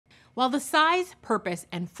While the size, purpose,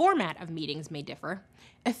 and format of meetings may differ,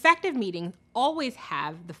 effective meetings always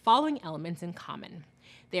have the following elements in common.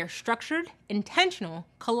 They are structured, intentional,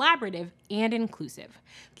 collaborative, and inclusive.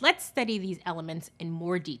 Let's study these elements in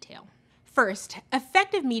more detail. First,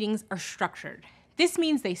 effective meetings are structured. This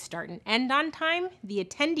means they start and end on time, the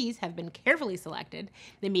attendees have been carefully selected,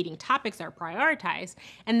 the meeting topics are prioritized,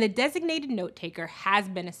 and the designated note taker has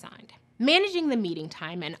been assigned. Managing the meeting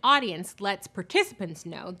time and audience lets participants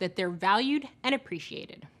know that they're valued and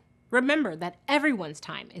appreciated. Remember that everyone's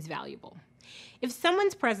time is valuable. If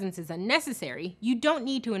someone's presence is unnecessary, you don't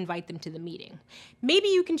need to invite them to the meeting. Maybe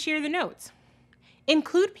you can share the notes.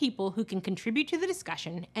 Include people who can contribute to the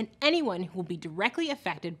discussion and anyone who will be directly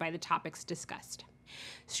affected by the topics discussed.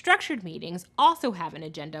 Structured meetings also have an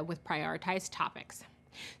agenda with prioritized topics,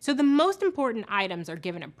 so the most important items are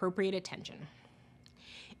given appropriate attention.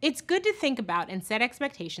 It's good to think about and set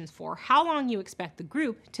expectations for how long you expect the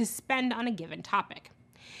group to spend on a given topic.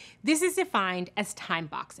 This is defined as time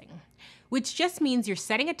boxing, which just means you're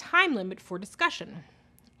setting a time limit for discussion.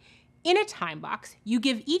 In a time box, you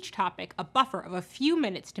give each topic a buffer of a few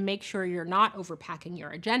minutes to make sure you're not overpacking your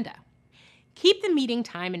agenda. Keep the meeting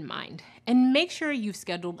time in mind and make sure you've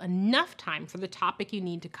scheduled enough time for the topic you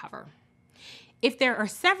need to cover. If there are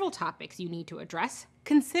several topics you need to address,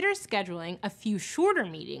 consider scheduling a few shorter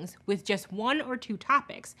meetings with just 1 or 2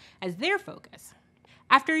 topics as their focus.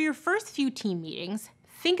 After your first few team meetings,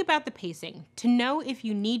 think about the pacing to know if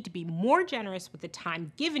you need to be more generous with the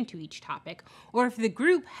time given to each topic or if the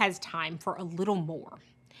group has time for a little more.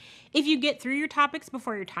 If you get through your topics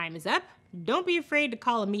before your time is up, don't be afraid to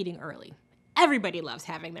call a meeting early. Everybody loves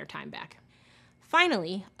having their time back.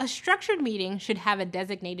 Finally, a structured meeting should have a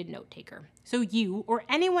designated note taker, so you or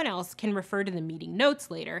anyone else can refer to the meeting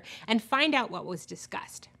notes later and find out what was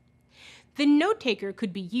discussed. The note taker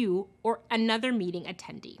could be you or another meeting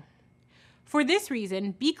attendee. For this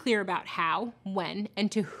reason, be clear about how, when,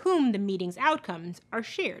 and to whom the meeting's outcomes are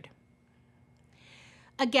shared.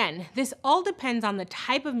 Again, this all depends on the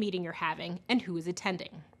type of meeting you're having and who is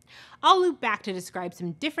attending. I'll loop back to describe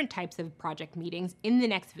some different types of project meetings in the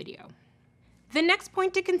next video. The next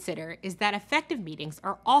point to consider is that effective meetings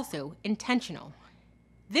are also intentional.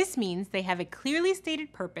 This means they have a clearly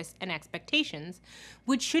stated purpose and expectations,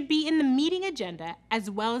 which should be in the meeting agenda as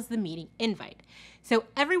well as the meeting invite, so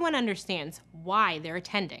everyone understands why they're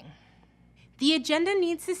attending. The agenda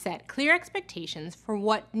needs to set clear expectations for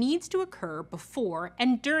what needs to occur before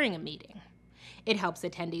and during a meeting. It helps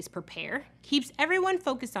attendees prepare, keeps everyone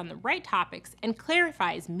focused on the right topics, and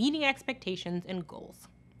clarifies meeting expectations and goals.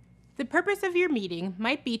 The purpose of your meeting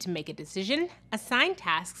might be to make a decision, assign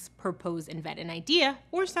tasks, propose and vet an idea,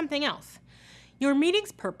 or something else. Your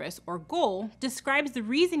meeting's purpose or goal describes the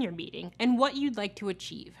reason you're meeting and what you'd like to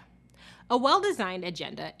achieve. A well-designed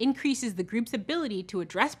agenda increases the group's ability to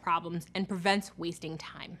address problems and prevents wasting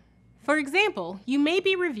time. For example, you may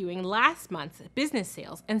be reviewing last month's business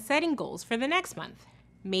sales and setting goals for the next month.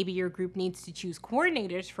 Maybe your group needs to choose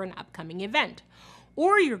coordinators for an upcoming event,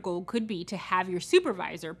 or your goal could be to have your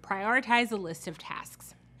supervisor prioritize a list of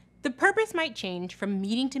tasks. The purpose might change from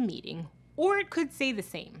meeting to meeting, or it could stay the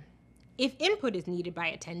same. If input is needed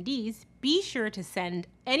by attendees, be sure to send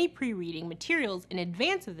any pre-reading materials in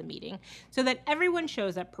advance of the meeting so that everyone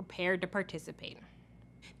shows up prepared to participate.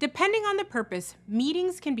 Depending on the purpose,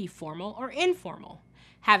 meetings can be formal or informal,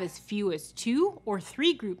 have as few as 2 or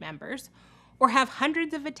 3 group members, or have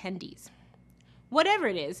hundreds of attendees. Whatever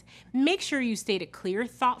it is, make sure you state a clear,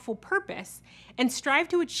 thoughtful purpose and strive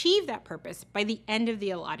to achieve that purpose by the end of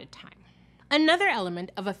the allotted time. Another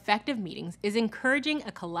element of effective meetings is encouraging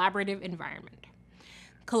a collaborative environment.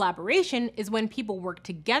 Collaboration is when people work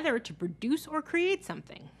together to produce or create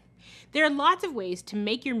something. There are lots of ways to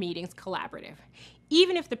make your meetings collaborative,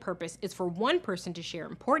 even if the purpose is for one person to share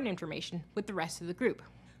important information with the rest of the group.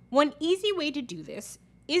 One easy way to do this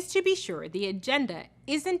is to be sure the agenda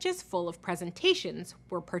isn't just full of presentations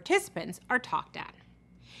where participants are talked at.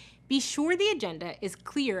 Be sure the agenda is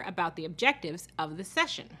clear about the objectives of the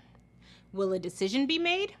session. Will a decision be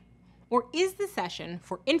made, or is the session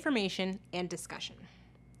for information and discussion?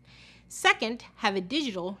 Second, have a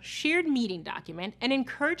digital shared meeting document and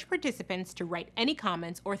encourage participants to write any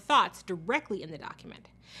comments or thoughts directly in the document.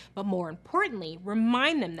 But more importantly,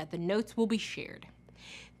 remind them that the notes will be shared.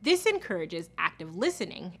 This encourages active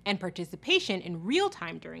listening and participation in real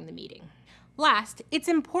time during the meeting. Last, it's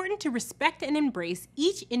important to respect and embrace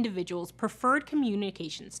each individual's preferred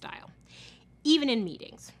communication style, even in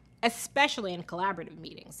meetings, especially in collaborative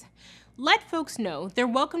meetings. Let folks know they're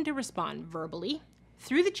welcome to respond verbally,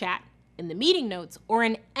 through the chat, in the meeting notes, or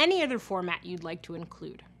in any other format you'd like to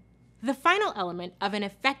include. The final element of an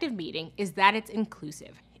effective meeting is that it's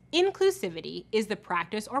inclusive. Inclusivity is the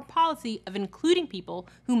practice or policy of including people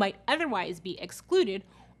who might otherwise be excluded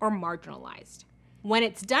or marginalized. When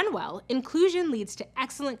it's done well, inclusion leads to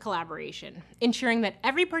excellent collaboration, ensuring that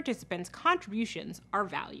every participant's contributions are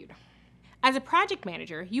valued. As a project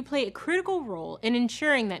manager, you play a critical role in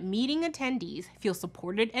ensuring that meeting attendees feel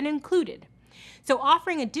supported and included, so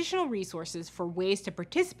offering additional resources for ways to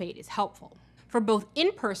participate is helpful. For both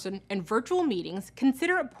in-person and virtual meetings,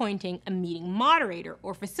 consider appointing a meeting moderator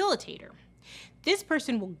or facilitator. This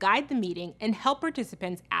person will guide the meeting and help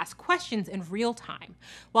participants ask questions in real time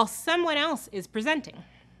while someone else is presenting.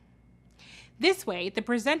 This way, the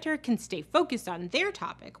presenter can stay focused on their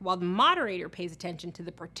topic while the moderator pays attention to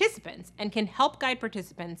the participants and can help guide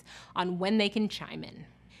participants on when they can chime in.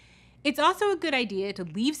 It's also a good idea to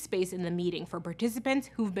leave space in the meeting for participants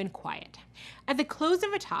who've been quiet. At the close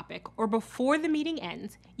of a topic or before the meeting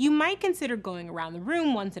ends, you might consider going around the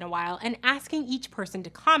room once in a while and asking each person to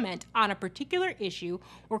comment on a particular issue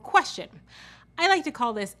or question. I like to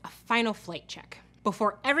call this a final flight check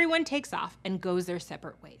before everyone takes off and goes their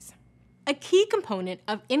separate ways. A key component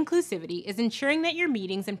of inclusivity is ensuring that your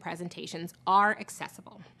meetings and presentations are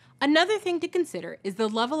accessible. Another thing to consider is the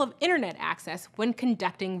level of internet access when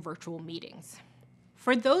conducting virtual meetings.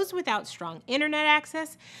 For those without strong internet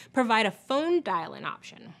access, provide a phone dial-in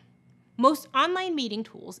option. Most online meeting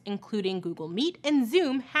tools, including Google Meet and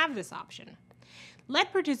Zoom, have this option.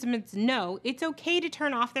 Let participants know it's okay to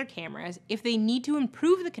turn off their cameras if they need to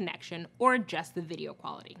improve the connection or adjust the video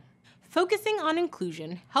quality. Focusing on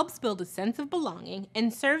inclusion helps build a sense of belonging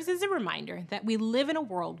and serves as a reminder that we live in a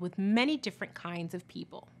world with many different kinds of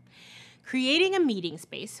people. Creating a meeting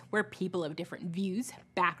space where people of different views,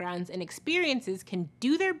 backgrounds, and experiences can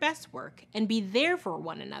do their best work and be there for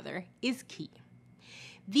one another is key.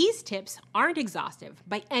 These tips aren't exhaustive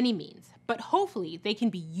by any means, but hopefully they can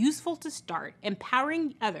be useful to start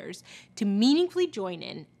empowering others to meaningfully join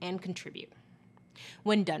in and contribute.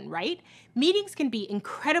 When done right, meetings can be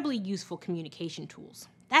incredibly useful communication tools.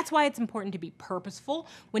 That's why it's important to be purposeful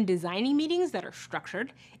when designing meetings that are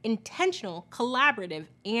structured, intentional, collaborative,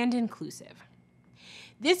 and inclusive.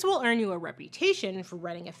 This will earn you a reputation for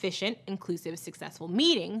running efficient, inclusive, successful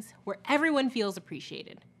meetings where everyone feels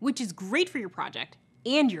appreciated, which is great for your project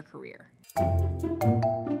and your career.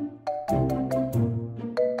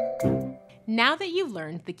 Now that you've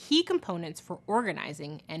learned the key components for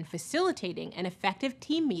organizing and facilitating an effective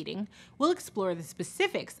team meeting, we'll explore the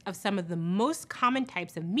specifics of some of the most common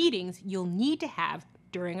types of meetings you'll need to have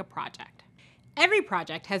during a project. Every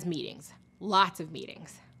project has meetings, lots of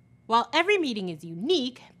meetings. While every meeting is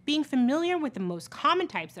unique, being familiar with the most common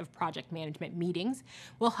types of project management meetings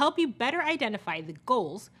will help you better identify the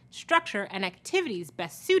goals, structure, and activities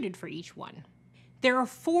best suited for each one. There are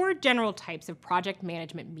 4 general types of project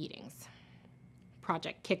management meetings: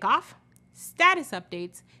 project kickoff, status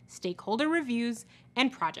updates, stakeholder reviews,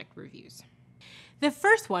 and project reviews. The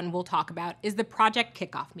first one we'll talk about is the project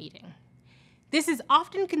kickoff meeting. This is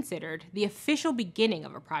often considered the official beginning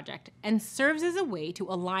of a project and serves as a way to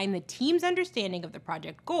align the team's understanding of the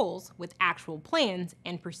project goals with actual plans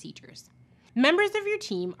and procedures. Members of your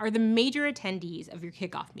team are the major attendees of your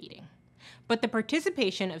kickoff meeting, but the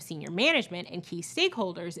participation of senior management and key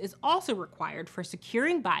stakeholders is also required for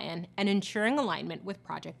securing buy-in and ensuring alignment with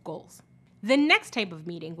project goals. The next type of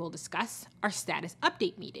meeting we'll discuss are status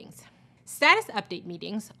update meetings. Status update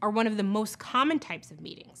meetings are one of the most common types of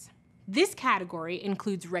meetings. This category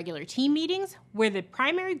includes regular team meetings where the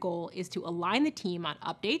primary goal is to align the team on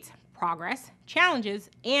updates, progress, challenges,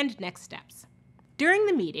 and next steps. During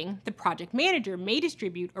the meeting, the project manager may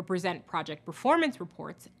distribute or present project performance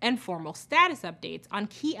reports and formal status updates on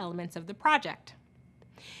key elements of the project.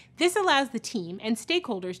 This allows the team and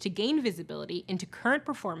stakeholders to gain visibility into current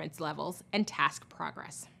performance levels and task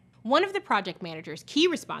progress. One of the project manager's key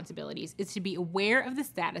responsibilities is to be aware of the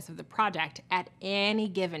status of the project at any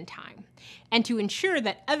given time, and to ensure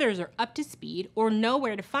that others are up to speed or know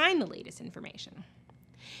where to find the latest information.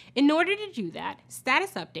 In order to do that,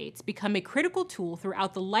 status updates become a critical tool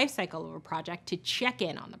throughout the lifecycle of a project to check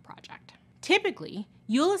in on the project. Typically,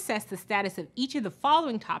 you'll assess the status of each of the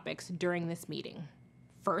following topics during this meeting.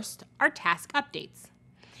 First are task updates.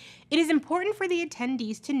 It is important for the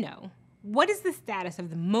attendees to know what is the status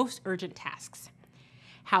of the most urgent tasks,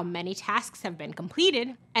 how many tasks have been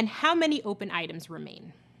completed, and how many open items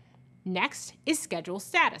remain. Next is schedule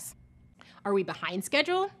status. Are we behind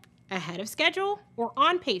schedule, ahead of schedule, or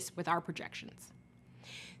on pace with our projections?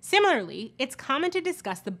 Similarly, it's common to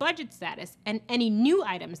discuss the budget status and any new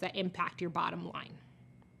items that impact your bottom line.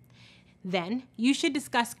 Then, you should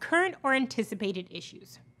discuss current or anticipated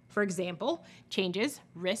issues. For example, changes,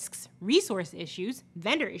 risks, resource issues,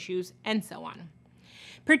 vendor issues, and so on.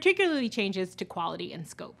 Particularly changes to quality and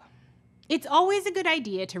scope. It's always a good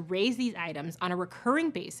idea to raise these items on a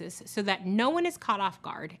recurring basis so that no one is caught off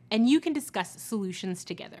guard and you can discuss solutions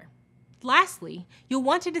together. Lastly, you'll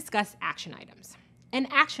want to discuss action items. An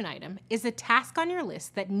action item is a task on your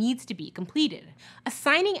list that needs to be completed.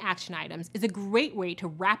 Assigning action items is a great way to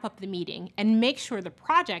wrap up the meeting and make sure the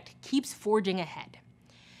project keeps forging ahead.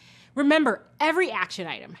 Remember, every action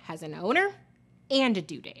item has an owner and a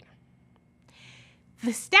due date.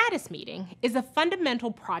 The status meeting is a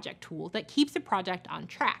fundamental project tool that keeps a project on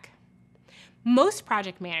track. Most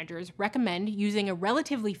project managers recommend using a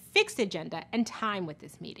relatively fixed agenda and time with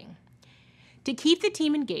this meeting. To keep the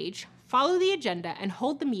team engaged, follow the agenda and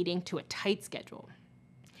hold the meeting to a tight schedule.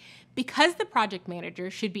 Because the project manager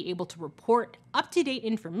should be able to report up-to-date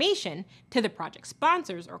information to the project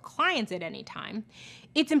sponsors or clients at any time,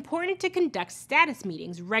 it's important to conduct status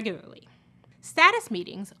meetings regularly. Status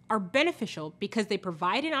meetings are beneficial because they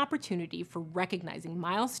provide an opportunity for recognizing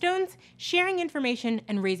milestones, sharing information,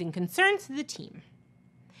 and raising concerns to the team.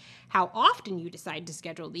 How often you decide to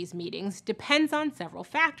schedule these meetings depends on several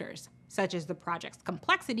factors, such as the project's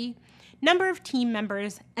complexity, number of team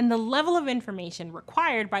members, and the level of information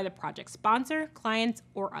required by the project sponsor, clients,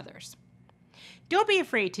 or others. Don't be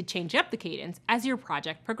afraid to change up the cadence as your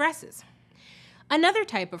project progresses. Another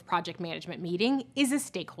type of project management meeting is a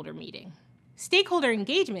stakeholder meeting. Stakeholder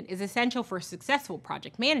engagement is essential for successful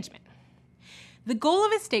project management. The goal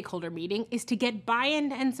of a stakeholder meeting is to get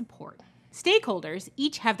buy-in and support. Stakeholders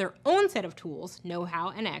each have their own set of tools, know-how,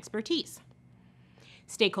 and expertise.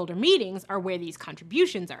 Stakeholder meetings are where these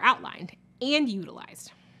contributions are outlined and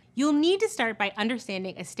utilized. You'll need to start by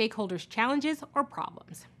understanding a stakeholder's challenges or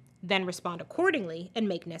problems, then respond accordingly and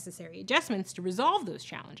make necessary adjustments to resolve those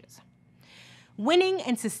challenges. Winning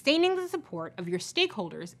and sustaining the support of your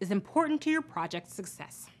stakeholders is important to your project's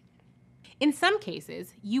success. In some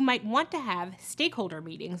cases, you might want to have stakeholder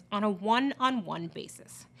meetings on a one-on-one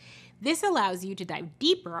basis. This allows you to dive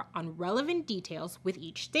deeper on relevant details with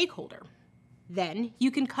each stakeholder. Then,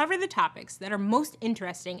 you can cover the topics that are most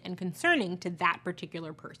interesting and concerning to that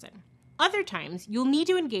particular person. Other times, you'll need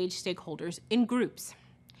to engage stakeholders in groups.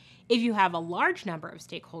 If you have a large number of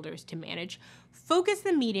stakeholders to manage, focus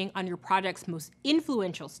the meeting on your project's most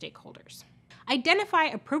influential stakeholders. Identify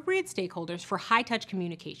appropriate stakeholders for high-touch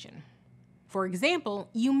communication. For example,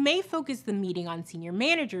 you may focus the meeting on senior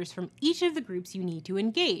managers from each of the groups you need to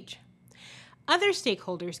engage. Other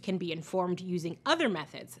stakeholders can be informed using other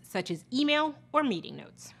methods, such as email or meeting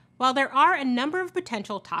notes. While there are a number of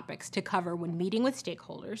potential topics to cover when meeting with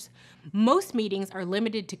stakeholders, most meetings are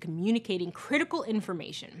limited to communicating critical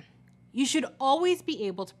information. You should always be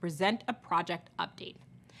able to present a project update.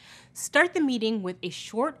 Start the meeting with a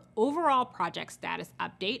short overall project status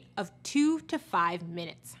update of 2 to 5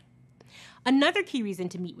 minutes. Another key reason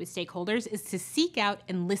to meet with stakeholders is to seek out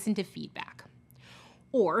and listen to feedback.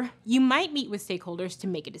 Or you might meet with stakeholders to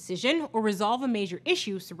make a decision or resolve a major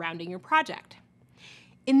issue surrounding your project.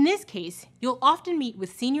 In this case, you'll often meet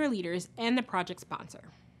with senior leaders and the project sponsor.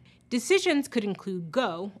 Decisions could include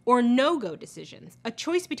go or no-go decisions, a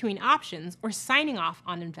choice between options, or signing off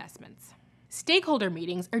on investments. Stakeholder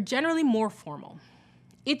meetings are generally more formal.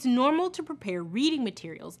 It's normal to prepare reading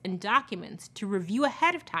materials and documents to review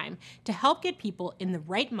ahead of time to help get people in the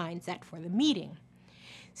right mindset for the meeting.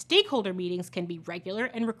 Stakeholder meetings can be regular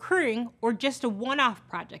and recurring or just a one-off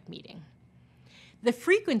project meeting. The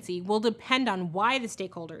frequency will depend on why the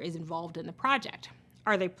stakeholder is involved in the project.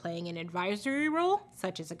 Are they playing an advisory role,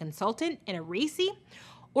 such as a consultant and a RACI,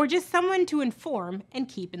 or just someone to inform and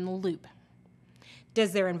keep in the loop?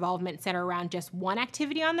 Does their involvement center around just one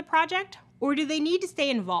activity on the project, or do they need to stay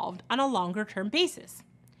involved on a longer-term basis?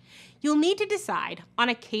 You'll need to decide on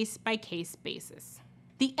a case-by-case basis.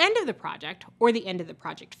 The end of the project, or the end of the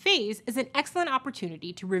project phase, is an excellent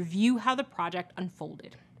opportunity to review how the project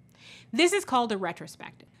unfolded. This is called a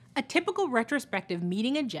retrospective. A typical retrospective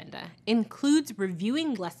meeting agenda includes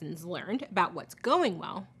reviewing lessons learned about what's going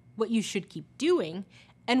well, what you should keep doing,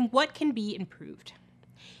 and what can be improved.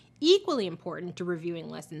 Equally important to reviewing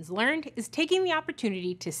lessons learned is taking the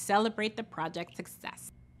opportunity to celebrate the project's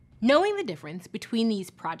success. Knowing the difference between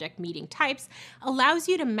these project meeting types allows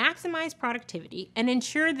you to maximize productivity and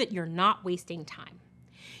ensure that you're not wasting time.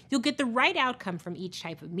 You'll get the right outcome from each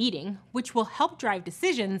type of meeting, which will help drive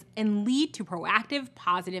decisions and lead to proactive,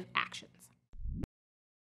 positive action.